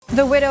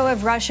The widow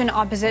of Russian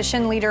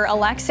opposition leader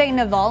Alexei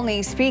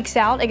Navalny speaks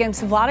out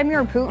against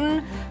Vladimir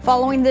Putin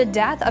following the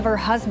death of her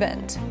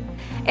husband.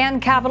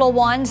 And Capital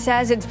One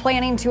says it's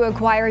planning to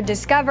acquire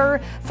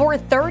Discover for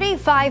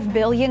 $35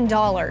 billion.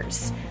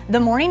 The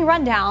Morning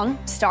Rundown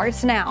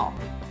starts now.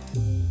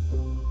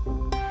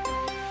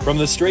 From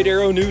the Straight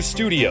Arrow News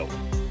Studio,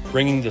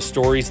 bringing the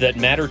stories that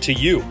matter to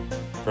you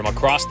from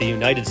across the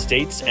United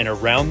States and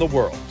around the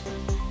world.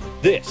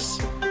 This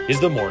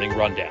is the Morning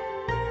Rundown.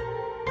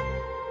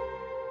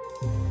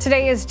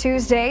 Today is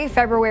Tuesday,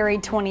 February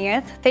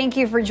 20th. Thank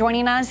you for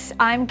joining us.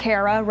 I'm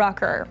Kara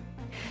Rucker.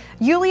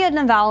 Yulia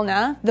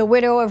Navalny, the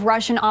widow of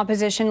Russian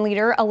opposition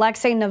leader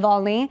Alexei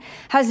Navalny,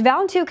 has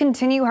vowed to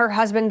continue her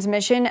husband's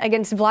mission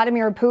against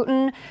Vladimir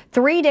Putin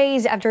 3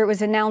 days after it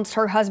was announced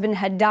her husband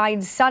had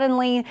died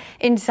suddenly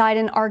inside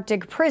an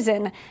Arctic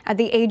prison at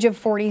the age of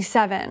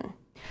 47.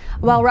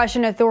 While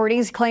Russian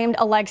authorities claimed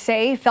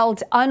Alexei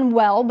felt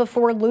unwell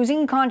before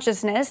losing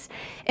consciousness,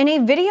 in a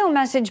video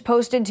message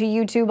posted to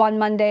YouTube on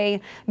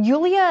Monday,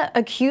 Yulia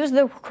accused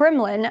the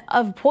Kremlin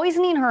of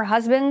poisoning her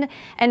husband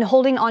and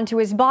holding onto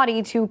his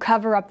body to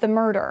cover up the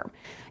murder.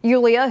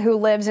 Yulia, who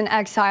lives in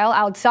exile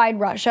outside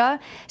Russia,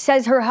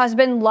 says her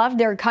husband loved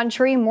their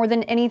country more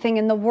than anything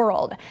in the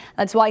world.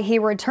 That's why he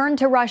returned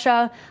to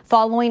Russia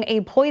following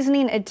a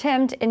poisoning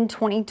attempt in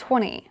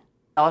 2020.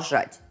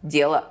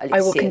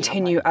 I will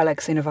continue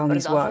Alexei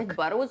Navalny's work,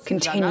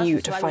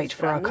 continue to fight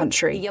for our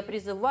country.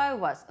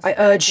 I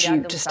urge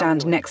you to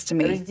stand next to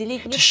me,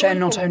 to share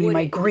not only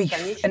my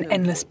grief and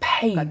endless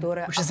pain,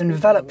 which has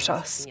enveloped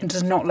us and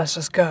does not let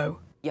us go.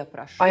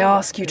 I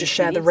ask you to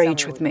share the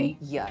rage with me.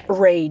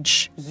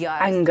 Rage,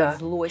 anger,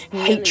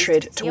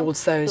 hatred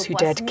towards those who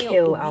dared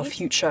kill our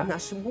future.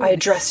 I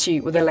address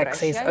you with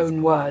Alexei's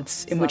own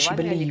words, in which he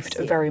believed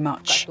very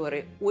much.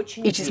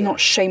 It is not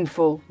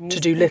shameful to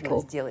do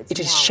little. It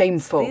is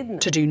shameful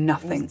to do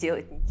nothing.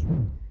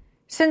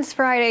 Since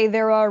Friday,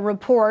 there are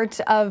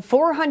reports of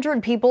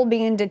 400 people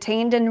being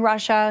detained in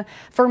Russia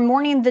for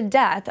mourning the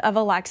death of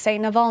Alexei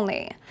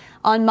Navalny.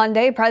 On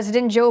Monday,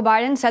 President Joe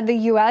Biden said the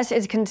U.S.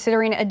 is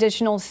considering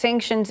additional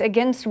sanctions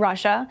against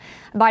Russia.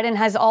 Biden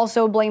has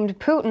also blamed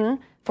Putin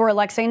for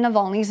Alexei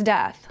Navalny's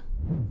death.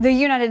 The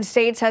United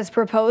States has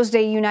proposed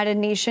a United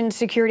Nations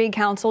Security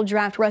Council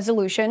draft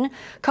resolution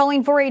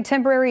calling for a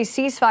temporary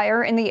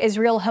ceasefire in the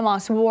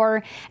Israel-Hamas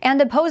war and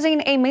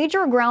opposing a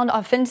major ground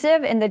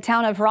offensive in the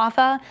town of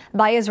Rafah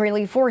by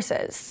Israeli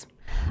forces.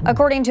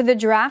 According to the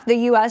draft, the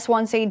U.S.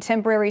 wants a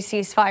temporary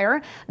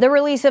ceasefire, the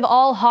release of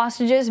all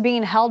hostages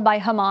being held by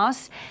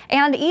Hamas,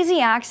 and easy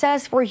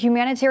access for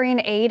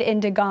humanitarian aid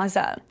into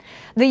Gaza.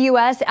 The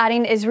U.S.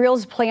 adding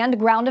Israel's planned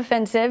ground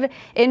offensive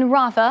in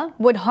Rafah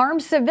would harm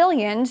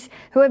civilians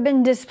who have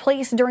been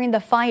displaced during the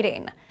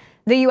fighting.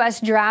 The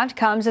U.S. draft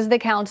comes as the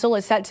Council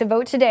is set to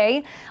vote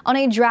today on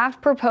a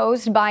draft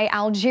proposed by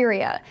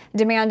Algeria,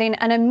 demanding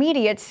an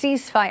immediate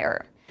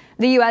ceasefire.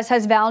 The U.S.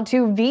 has vowed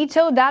to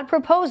veto that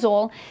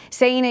proposal,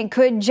 saying it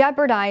could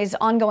jeopardize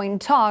ongoing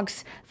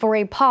talks for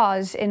a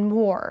pause in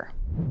war.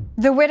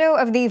 The widow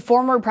of the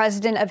former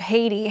president of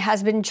Haiti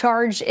has been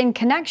charged in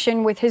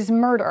connection with his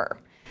murder.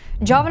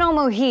 Jovenel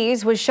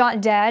Moïse was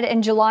shot dead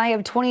in July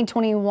of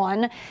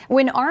 2021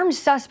 when armed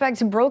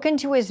suspects broke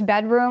into his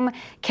bedroom,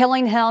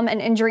 killing him and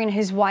injuring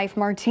his wife,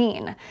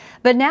 Martine.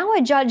 But now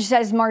a judge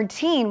says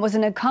Martine was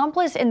an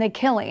accomplice in the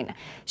killing.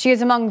 She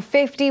is among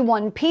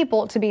 51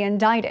 people to be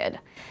indicted.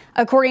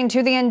 According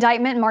to the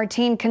indictment,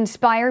 Martine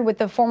conspired with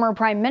the former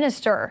prime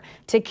minister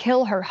to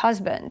kill her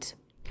husband.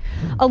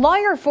 A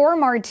lawyer for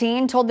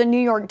Martine told the New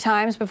York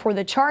Times before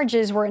the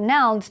charges were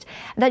announced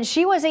that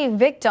she was a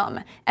victim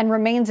and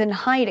remains in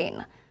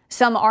hiding.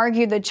 Some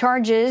argue the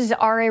charges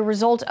are a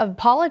result of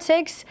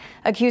politics,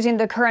 accusing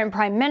the current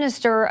prime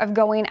minister of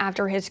going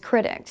after his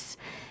critics.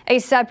 A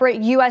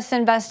separate U.S.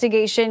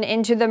 investigation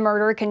into the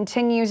murder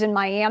continues in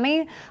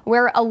Miami,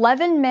 where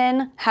 11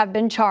 men have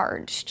been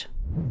charged.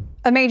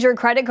 A major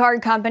credit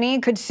card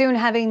company could soon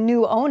have a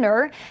new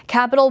owner.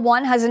 Capital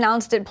One has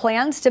announced it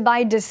plans to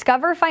buy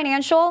Discover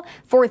Financial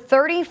for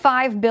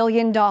 $35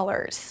 billion.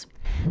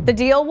 The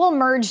deal will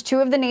merge two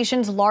of the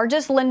nation's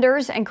largest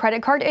lenders and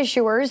credit card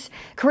issuers,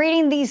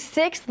 creating the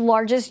sixth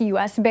largest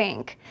U.S.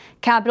 bank.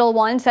 Capital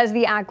One says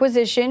the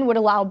acquisition would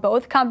allow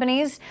both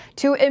companies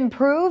to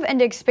improve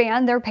and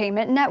expand their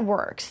payment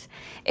networks.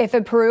 If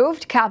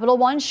approved, Capital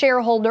One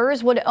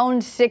shareholders would own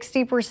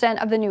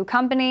 60% of the new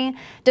company.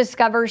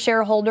 Discover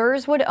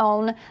shareholders would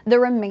own the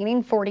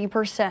remaining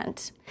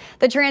 40%.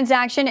 The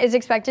transaction is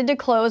expected to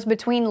close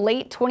between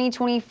late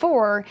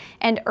 2024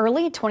 and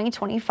early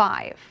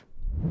 2025.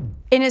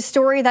 In a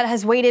story that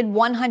has waited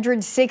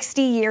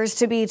 160 years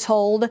to be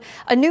told,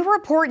 a new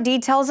report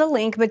details a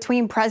link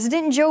between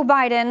President Joe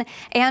Biden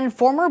and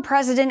former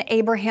President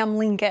Abraham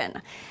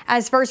Lincoln.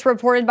 As first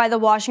reported by the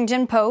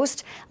Washington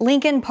Post,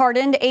 Lincoln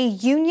pardoned a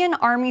Union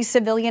Army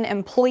civilian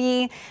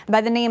employee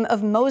by the name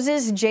of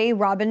Moses J.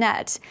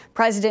 Robinette,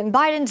 President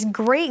Biden's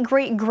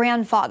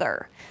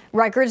great-great-grandfather.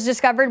 Records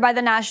discovered by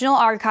the National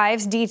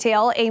Archives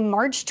detail a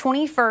March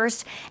 21,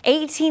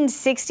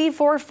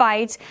 1864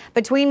 fight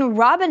between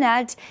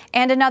Robinette and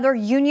and another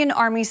Union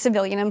Army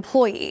civilian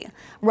employee.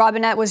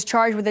 Robinette was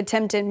charged with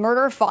attempted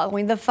murder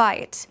following the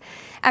fight.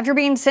 After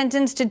being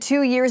sentenced to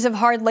 2 years of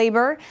hard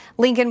labor,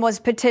 Lincoln was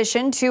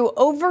petitioned to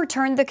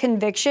overturn the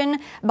conviction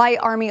by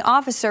Army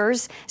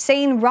officers,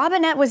 saying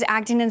Robinette was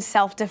acting in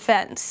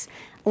self-defense.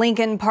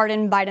 Lincoln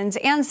pardoned Biden's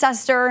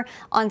ancestor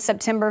on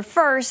September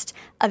 1st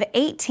of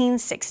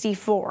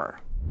 1864.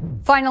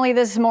 Finally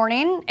this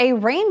morning, a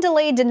rain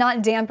delay did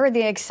not dampen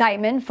the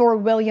excitement for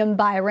William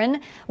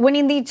Byron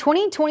winning the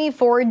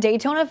 2024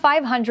 Daytona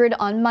 500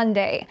 on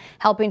Monday,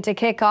 helping to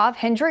kick off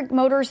Hendrick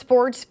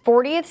Motorsports'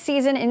 40th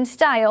season in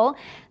style.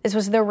 This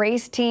was the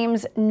race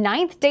team's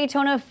 9th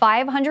Daytona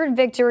 500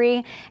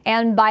 victory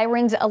and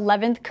Byron's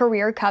 11th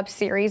career Cup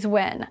Series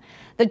win.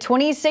 The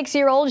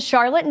 26-year-old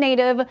Charlotte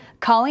native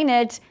calling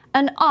it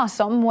an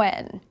awesome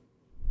win.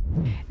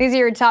 These are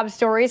your top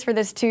stories for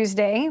this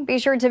Tuesday. Be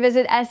sure to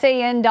visit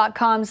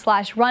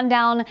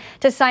san.com/rundown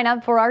to sign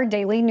up for our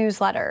daily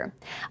newsletter.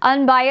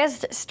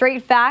 Unbiased,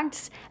 straight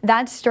facts,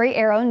 that's Straight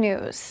Arrow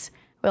News.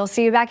 We'll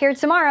see you back here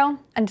tomorrow.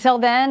 Until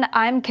then,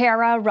 I'm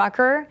Kara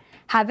Rucker.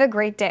 Have a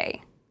great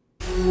day.